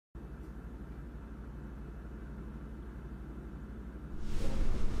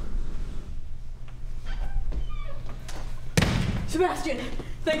Sebastian,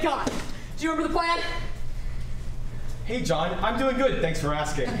 thank God. Do you remember the plan? Hey, John. I'm doing good. Thanks for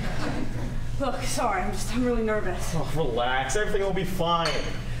asking. Look, sorry, I'm really nervous. Oh, relax. Everything will be fine.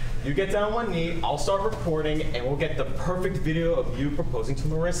 You get down on one knee, I'll start recording, and we'll get the perfect video of you proposing to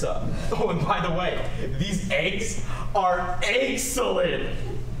Marissa. Oh, and by the way, these eggs are excellent.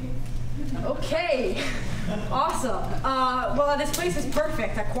 Okay. Awesome. Well, this place is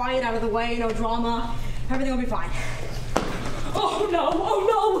perfect. Quiet, out of the way, no drama. Everything will be fine. Oh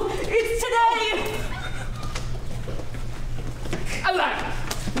no, it's today! Hello,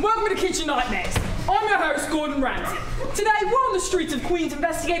 welcome to Kitchen Nightmares. I'm your host, Gordon Ramsay. Today, we're on the streets of Queens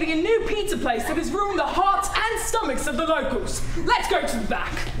investigating a new pizza place that has ruined the hearts and stomachs of the locals. Let's go to the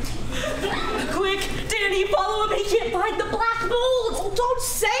back. Quick, Danny, follow him. He can't find the black mold. Oh, don't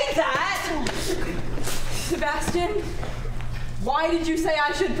say that. Sebastian, why did you say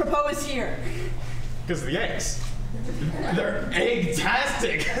I should propose here? Because of the eggs. They're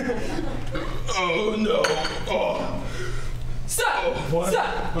egg-tastic. Oh, no. Oh. Sir,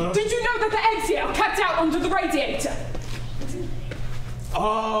 did you know that the eggs here are kept out under the radiator?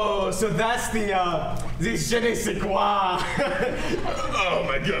 Oh, so that's the je ne sais quoi. Oh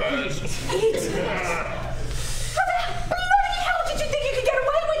my gosh. How the bloody hell did you think you could get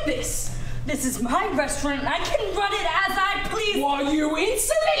away with this? This is my restaurant and I can run it as I please. Why, you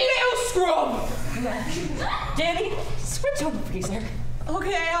insolent little scrub! Danny, switch over, please, sir.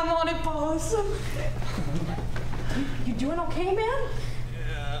 Okay, I'm on it, boss. You doing okay, man?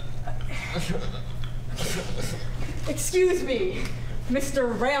 Yeah. Excuse me,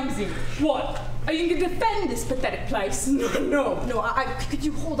 Mr. Ramsay. What? Are you going to defend this pathetic place? No, could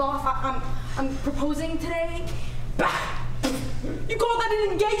you hold off? I'm proposing today. Bah! You call that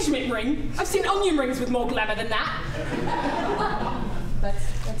an engagement ring? I've seen onion rings with more glamour than that.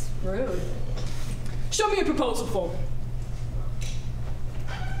 That's rude. Show me a proposal form.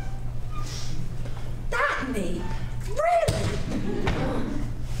 That me? Really?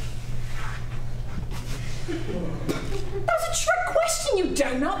 That was a trick question, you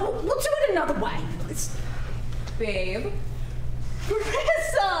donut. We'll do it another way. Babe.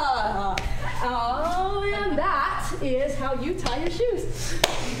 Marissa! Oh, and that is how you tie your shoes.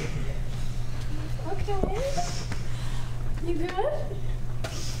 Okay. You good?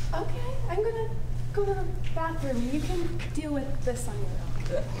 Okay, I'm gonna go to the bathroom. You can deal with this on your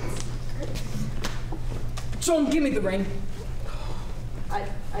own. John, give me the ring. I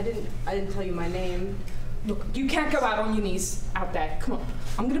didn't tell you my name. Look, you can't go out on your knees out there. Come on.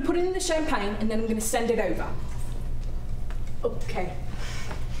 I'm gonna put it in the champagne and then I'm gonna send it over. Okay.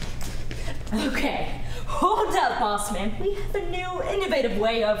 Okay. Hold up, boss man. We have a new, innovative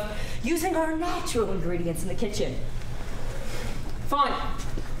way of using our natural ingredients in the kitchen. Fine.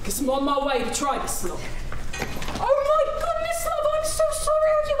 Guess I'm on my way to try this, look. Oh my goodness, love, I'm so sorry.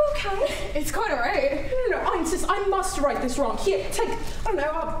 Are you okay? It's quite alright. No, I insist. I must right this wrong. Here, take, I don't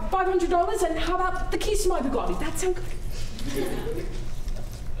know, $500, and how about the keys to my Bugatti? That sound good?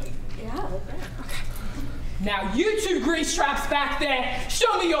 Yeah. Okay. Now, you two grease traps back there,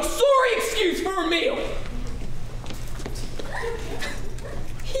 show me your sorry excuse for a meal.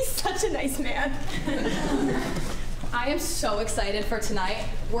 He's such a nice man. I am so excited for tonight.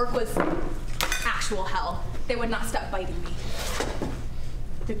 Work was actual hell. They would not stop biting me.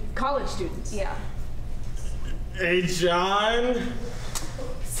 The college students. Yeah. Hey, John.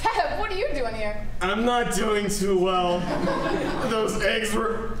 Seb, what are you doing here? I'm not doing too well. Those eggs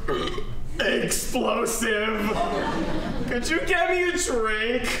were explosive. Could you get me a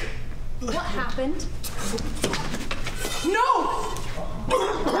drink? What happened? No!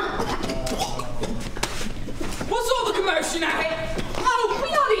 What's all the commotion, eh? Oh,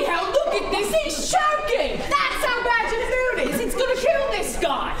 bloody hell, look at this, he's choking! That's how bad your food is, it's gonna kill this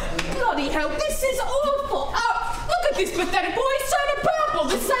guy! Bloody hell, this is awful! Oh, look at this pathetic boy, he's turning purple,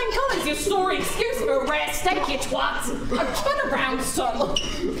 the same colour as your sorry excuse for a rare steak, you twat! Turn around, son!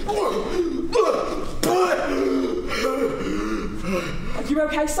 Are you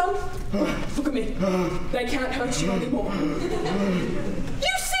okay, son? Look at me. They can't hurt you anymore.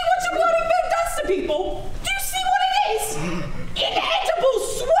 You see what your bloody food does to people? Do you see what it is? Inedible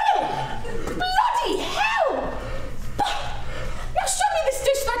swill! Bloody hell! Now show me this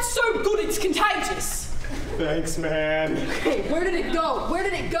dish that's so good it's contagious. Thanks, man. Okay, where did it go? Where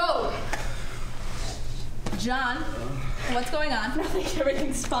did it go? John, what's going on? Nothing,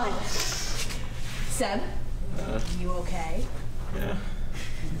 everything's fine. Seb, you okay? Yeah.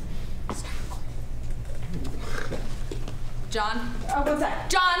 John? What's that?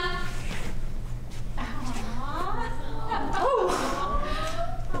 John! Oh!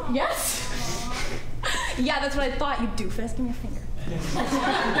 Yes? Yeah, that's what I thought, you doofus. Give me your finger. This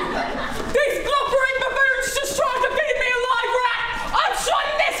cooperation